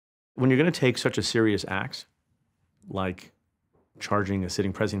when you're going to take such a serious act, like charging a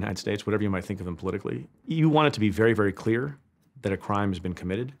sitting president of the United States, whatever you might think of him politically, you want it to be very, very clear that a crime has been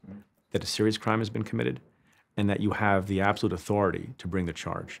committed, that a serious crime has been committed, and that you have the absolute authority to bring the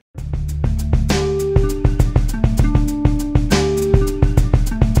charge.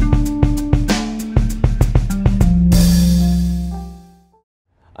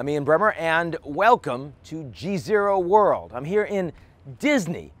 I'm Ian Bremmer, and welcome to GZERO World. I'm here in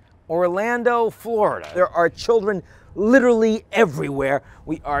Disney, Orlando, Florida. There are children literally everywhere.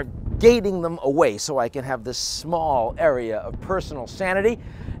 We are gating them away so I can have this small area of personal sanity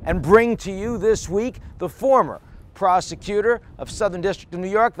and bring to you this week the former prosecutor of Southern District of New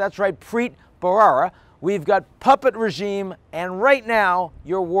York. That's right, Preet Bharara. We've got puppet regime and right now,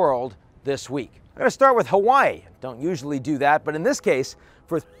 your world this week. I'm going to start with Hawaii. Don't usually do that, but in this case,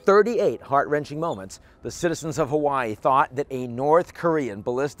 for 38 heart-wrenching moments, the citizens of Hawaii thought that a North Korean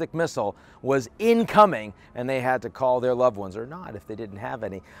ballistic missile was incoming and they had to call their loved ones, or not if they didn't have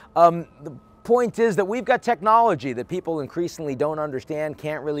any. The point is that we've got technology that people increasingly don't understand,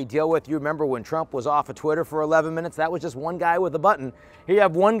 can't really deal with. You remember when Trump was off of Twitter for 11 minutes? That was just one guy with a button. Here you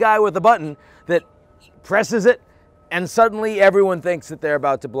have one guy with a button that presses it, and suddenly everyone thinks that they're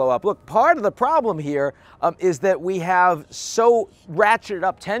about to blow up. Look, part of the problem here is that we have so ratcheted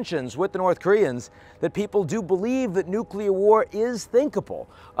up tensions with the North Koreans that people do believe that nuclear war is thinkable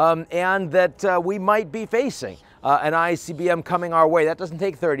and that we might be facing an ICBM coming our way. That doesn't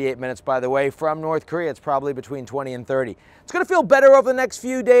take 38 minutes, by the way. From North Korea, it's probably between 20 and 30. It's going to feel better over the next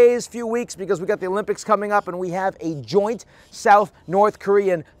few days, few weeks, because we got the Olympics coming up and we have a joint South-North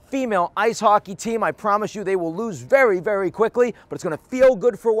Korean female ice hockey team. I promise you they will lose very, very quickly, but it's going to feel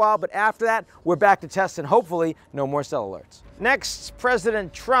good for a while. But after that, we're back to test and hopefully no more cell alerts. Next,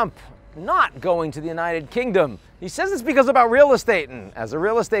 President Trump not going to the United Kingdom. He says it's because about real estate, and as a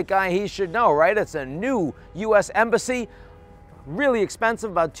real estate guy, he should know, right? It's a new U.S. embassy. Really expensive,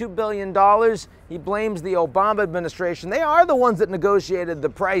 about $2 billion. He blames the Obama administration. They are the ones that negotiated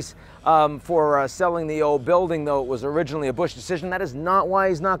the price for selling the old building, though it was originally a Bush decision. That is not why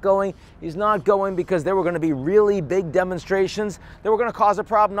he's not going. He's not going because there were going to be really big demonstrations that were going to cause a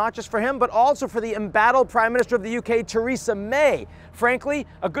problem, not just for him, but also for the embattled Prime Minister of the UK, Theresa May. Frankly,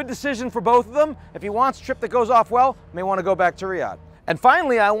 a good decision for both of them. If he wants a trip that goes off well, may want to go back to Riyadh. And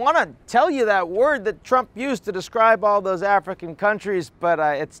finally, I want to tell you that word that Trump used to describe all those African countries, but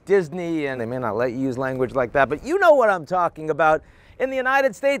it's Disney, and they may not let you use language like that, but you know what I'm talking about. In the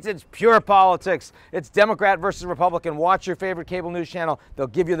United States, it's pure politics. It's Democrat versus Republican. Watch your favorite cable news channel. They'll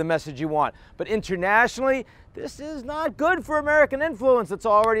give you the message you want. But internationally, this is not good for American influence. It's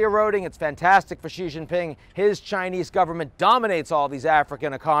already eroding. It's fantastic for Xi Jinping. His Chinese government dominates all these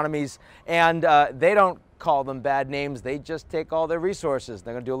African economies, and they don't call them bad names. They just take all their resources.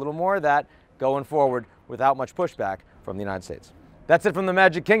 They're going to do a little more of that going forward without much pushback from the United States. That's it from the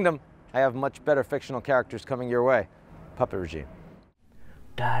Magic Kingdom. I have much better fictional characters coming your way. Puppet regime.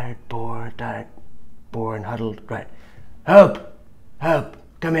 Tired, bored, and huddled. Right. Help! Help!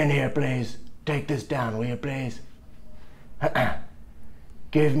 Come in here, please. Take this down, will you, please?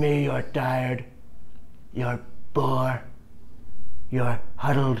 Give me your tired, your bored, your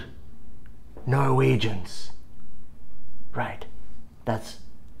huddled Norwegians. Right. That's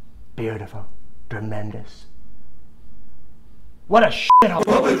beautiful. Tremendous. What a shithole.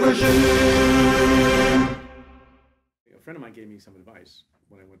 Puppet regime! A friend of mine gave me some advice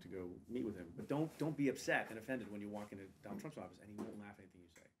when I went to go meet with him. But don't be upset and offended when you walk into Donald Trump's office and he won't laugh at anything you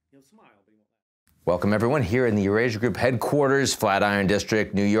say. He'll smile, but he won't laugh. Welcome everyone here in the Eurasia Group headquarters, Flatiron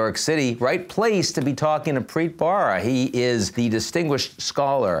District, New York City. Right place to be talking to Preet Bharara. He is the distinguished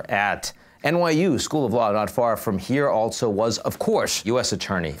scholar at NYU School of Law, not far from here. Also was, of course, U.S.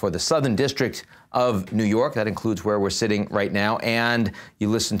 Attorney for the Southern District of New York. That includes where we're sitting right now. And you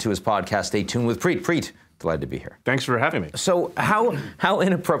listen to his podcast, Stay Tuned with Preet. Preet, delighted to be here. Thanks for having me. So how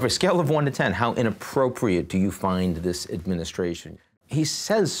inappropriate, scale of 1 to 10, how inappropriate do you find this administration? He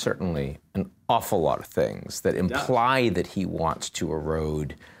says certainly an awful lot of things that imply that he wants to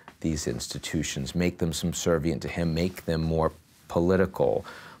erode these institutions, make them subservient to him, make them more political.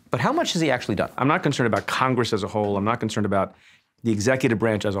 But how much has he actually done? I'm not concerned about Congress as a whole. I'm not concerned about the executive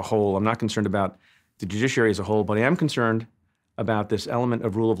branch as a whole. I'm not concerned about the judiciary as a whole, but I am concerned about this element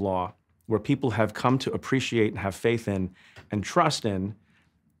of rule of law where people have come to appreciate and have faith in and trust in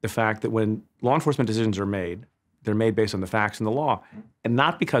the fact that when law enforcement decisions are made, they're made based on the facts and the law, and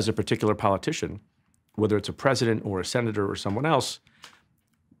not because a particular politician, whether it's a president or a senator or someone else,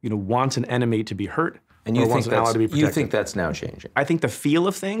 wants an enemy to be hurt. And you think that's now changing? I think the feel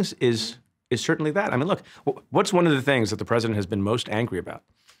of things is certainly that. I mean, look, what's one of the things that the president has been most angry about?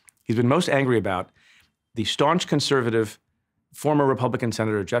 He's been most angry about the staunch conservative former Republican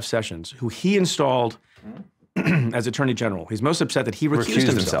Senator Jeff Sessions, who he installed as Attorney General. He's most upset that he recused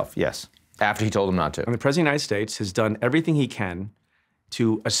himself. Yes, after he told him not to. And the President of the United States has done everything he can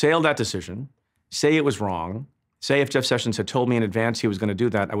to assail that decision, say it was wrong, say if Jeff Sessions had told me in advance he was going to do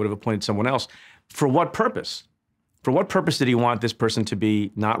that, I would have appointed someone else. For what purpose? For what purpose did he want this person to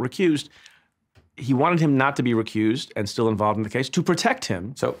be not recused? He wanted him not to be recused and still involved in the case to protect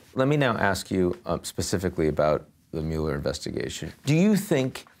him. So let me now ask you specifically about the Mueller investigation. Do you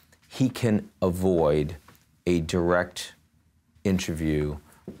think he can avoid a direct interview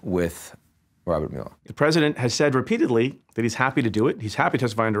with Robert Mueller? The president has said repeatedly that he's happy to do it. He's happy to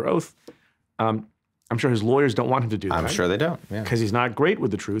testify under oath. I'm sure his lawyers don't want him to do that. I'm sure they don't, yeah. Because he's not great with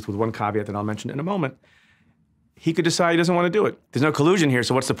the truth, with one caveat that I'll mention in a moment. He could decide he doesn't want to do it. There's no collusion here,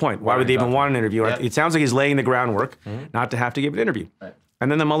 so what's the point? Why would they even want an interview? Yep. It sounds like he's laying the groundwork not to have to give an interview. Right.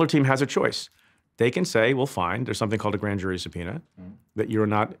 And then the Mueller team has a choice. They can say, well, fine, there's something called a grand jury subpoena that you're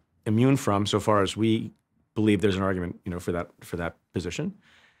not immune from so far as we believe there's an argument, for that position.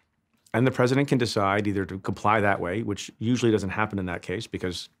 And the president can decide either to comply that way, which usually doesn't happen in that case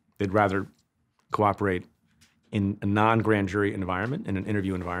because they'd rather cooperate in a non-grand jury environment, in an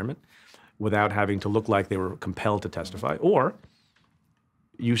interview environment, without having to look like they were compelled to testify. Or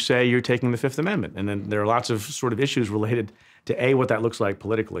you say you're taking the Fifth Amendment. And then there are lots of sort of issues related to A, what that looks like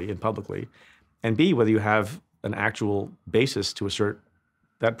politically and publicly, and B, whether you have an actual basis to assert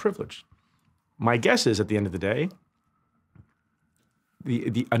that privilege. My guess is, at the end of the day,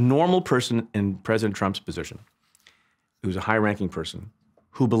 a normal person in President Trump's position, who's a high-ranking person,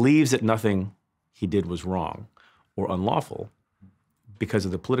 who believes that nothing he did was wrong or unlawful because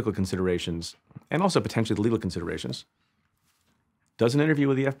of the political considerations and also potentially the legal considerations, does an interview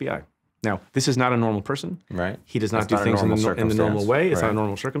with the FBI. Now, this is not a normal person. Right. He does not do things in the normal way. It's not a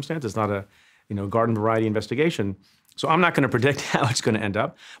normal circumstance. It's not a garden variety investigation. So I'm not going to predict how it's going to end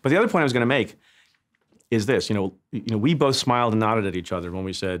up. But the other point I was going to make is this. We both smiled and nodded at each other when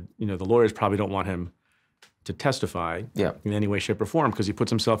we said, the lawyers probably don't want him to testify in any way, shape, or form because he puts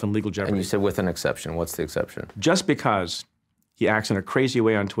himself in legal jeopardy. And you said with an exception. What's the exception? Just because he acts in a crazy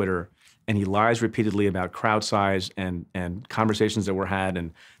way on Twitter and he lies repeatedly about crowd size and conversations that were had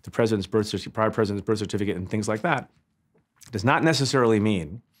and the president's prior president's birth certificate and things like that, does not necessarily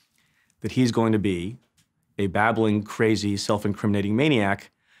mean that he's going to be a babbling, crazy, self-incriminating maniac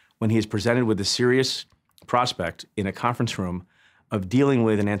when he is presented with the serious prospect in a conference room of dealing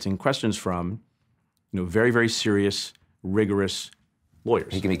with and answering questions from very, very serious, rigorous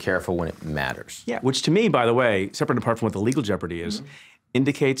lawyers. He can be careful when it matters. Yeah, which to me, by the way, separate and apart from what the legal jeopardy is,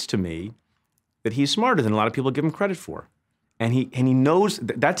 indicates to me that he's smarter than a lot of people give him credit for. And he knows,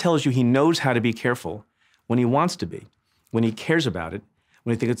 that tells you he knows how to be careful when he wants to be, when he cares about it,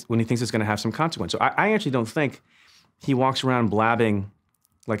 when he thinks it's going to have some consequence. So I actually don't think he walks around blabbing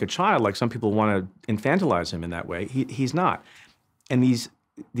like a child, like some people want to infantilize him in that way. He's not. And these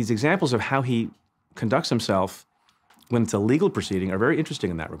examples of how he conducts himself when it's a legal proceeding are very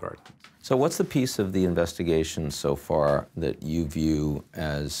interesting in that regard. So what's the piece of the investigation so far that you view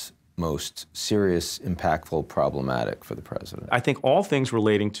as most serious, impactful, problematic for the president? I think all things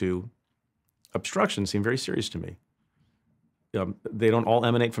relating to obstruction seem very serious to me. They don't all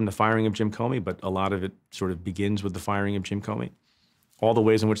emanate from the firing of Jim Comey, but a lot of it sort of begins with the firing of Jim Comey. All the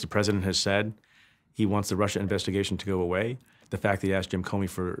ways in which the president has said he wants the Russia investigation to go away, the fact that he asked Jim Comey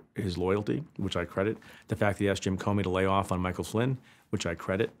for his loyalty, which I credit, the fact that he asked Jim Comey to lay off on Michael Flynn, which I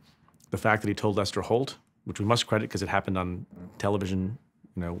credit, the fact that he told Lester Holt, which we must credit because it happened on television,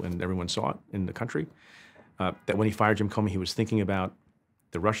 and everyone saw it in the country, that when he fired Jim Comey, he was thinking about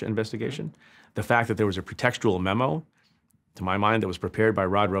the Russia investigation, the fact that there was a pretextual memo, to my mind, that was prepared by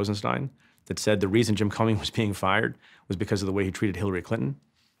Rod Rosenstein that said the reason Jim Comey was being fired was because of the way he treated Hillary Clinton.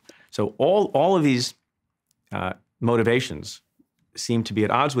 So all of these motivations seem to be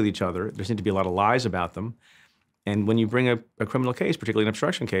at odds with each other. There seem to be a lot of lies about them. And when you bring a criminal case, particularly an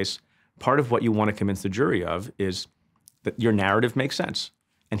obstruction case, part of what you want to convince the jury of is that your narrative makes sense.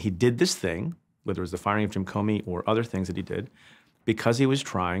 And he did this thing, whether it was the firing of Jim Comey or other things that he did, because he was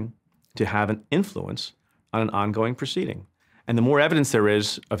trying to have an influence on an ongoing proceeding. And the more evidence there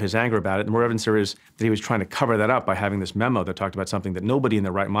is of his anger about it, the more evidence there is that he was trying to cover that up by having this memo that talked about something that nobody in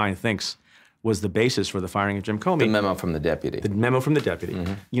their right mind thinks was the basis for the firing of Jim Comey. The memo from the deputy. The memo from the deputy.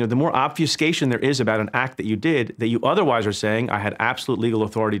 The more obfuscation there is about an act that you did that you otherwise are saying, I had absolute legal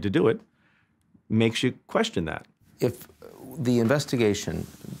authority to do it, makes you question that. If the investigation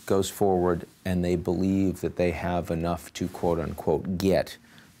goes forward and they believe that they have enough to, quote unquote, get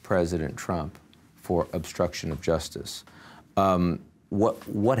President Trump for obstruction of justice,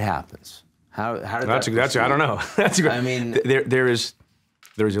 what happens? How did that's I don't know. That's a, I mean, there is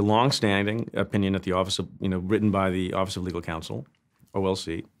a long-standing opinion at the office of, written by the Office of Legal Counsel,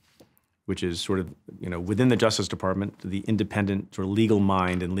 OLC, which is sort of, within the Justice Department, the independent sort of legal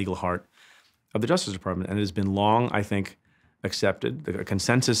mind and legal heart of the Justice Department. And it has been long, I think, accepted, a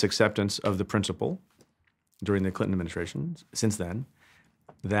consensus acceptance of the principle during the Clinton administration, since then,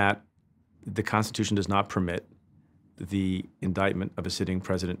 that the Constitution does not permit the indictment of a sitting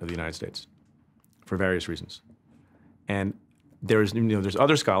president of the United States for various reasons. And there's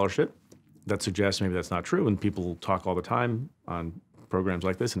other scholarship that suggests maybe that's not true, and people talk all the time on programs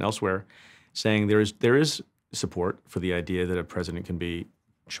like this and elsewhere, saying there is support for the idea that a president can be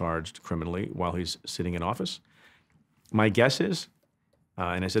charged criminally while he's sitting in office. My guess is,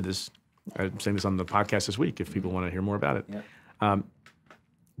 and I said this, I'm saying this on the podcast this week if people want to hear more about it,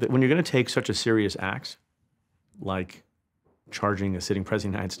 that when you're going to take such a serious act, like charging a sitting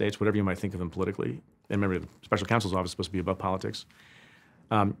president of the United States, whatever you might think of him politically, and remember the special counsel's office is supposed to be above politics,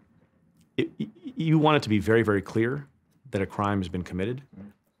 you want it to be very, very clear that a crime has been committed,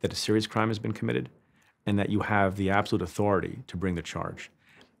 that a serious crime has been committed, and that you have the absolute authority to bring the charge.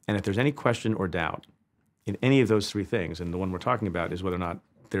 And if there's any question or doubt in any of those three things, and the one we're talking about is whether or not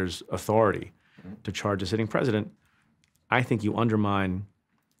there's authority to charge a sitting president, I think you undermine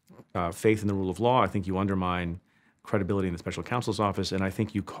faith in the rule of law. I think you undermine credibility in the special counsel's office, and I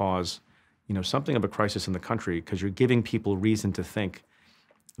think you cause, something of a crisis in the country because you're giving people reason to think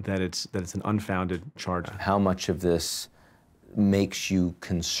that it's an unfounded charge. How much of this makes you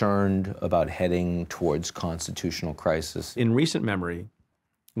concerned about heading towards constitutional crisis? In recent memory,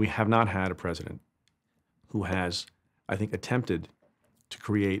 we have not had a president who has, I think, attempted to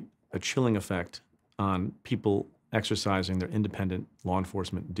create a chilling effect on people exercising their independent law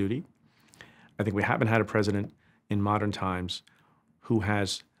enforcement duty. I think we haven't had a president in modern times who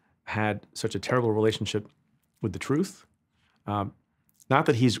has had such a terrible relationship with the truth. Not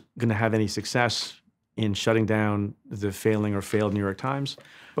that he's going to have any success in shutting down the failing or failed New York Times,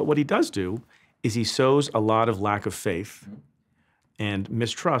 but what he does do is he sows a lot of lack of faith and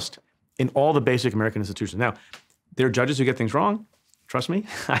mistrust in all the basic American institutions. Now, there are judges who get things wrong. Trust me,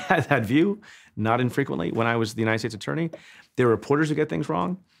 I had that view not infrequently when I was the United States Attorney. There are reporters who get things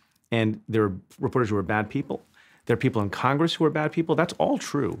wrong, and there are reporters who are bad people. There are people in Congress who are bad people. That's all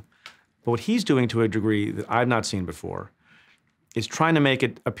true. But what he's doing to a degree that I've not seen before is trying to make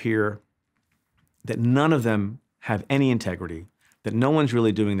it appear that none of them have any integrity, that no one's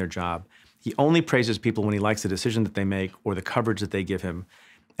really doing their job. He only praises people when he likes the decision that they make or the coverage that they give him,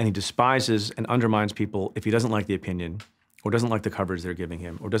 and he despises and undermines people if he doesn't like the opinion or doesn't like the coverage they're giving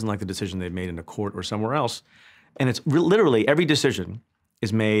him or doesn't like the decision they've made in a court or somewhere else. And it's literally every decision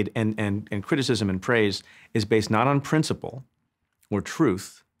is made and criticism and praise is based not on principle or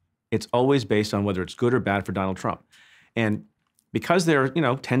truth. It's always based on whether it's good or bad for Donald Trump. And because there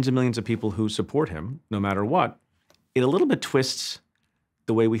are, tens of millions of people who support him, no matter what, it a little bit twists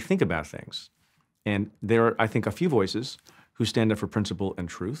the way we think about things. And there are, I think, a few voices who stand up for principle and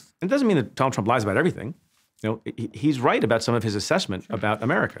truth. And it doesn't mean that Donald Trump lies about everything. He's right about some of his assessment about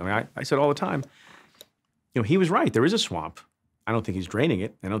America. I mean, I said all the time, he was right. There is a swamp. I don't think he's draining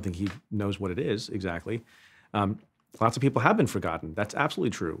it. I don't think he knows what it is exactly. Lots of people have been forgotten. That's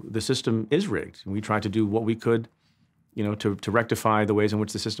absolutely true. The system is rigged. And we tried to do what we could, to rectify the ways in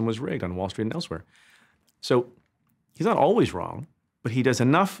which the system was rigged on Wall Street and elsewhere. So he's not always wrong, but he does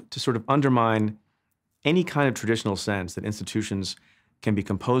enough to sort of undermine any kind of traditional sense that institutions can be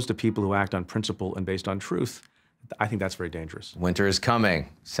composed of people who act on principle and based on truth. I think that's very dangerous. Winter is coming.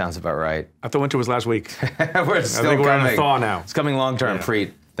 Sounds about right. I thought winter was last week. We're still I think we're in coming. a thaw now. It's coming long term. Yeah.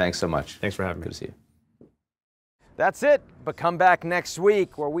 Preet, thanks so much. Thanks for having me. Good to see you. That's it, but come back next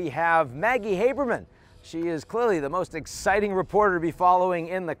week where we have Maggie Haberman. She is clearly the most exciting reporter to be following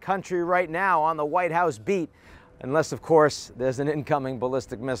in the country right now on the White House beat. Unless, of course, there's an incoming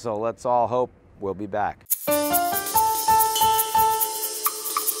ballistic missile. Let's all hope we'll be back.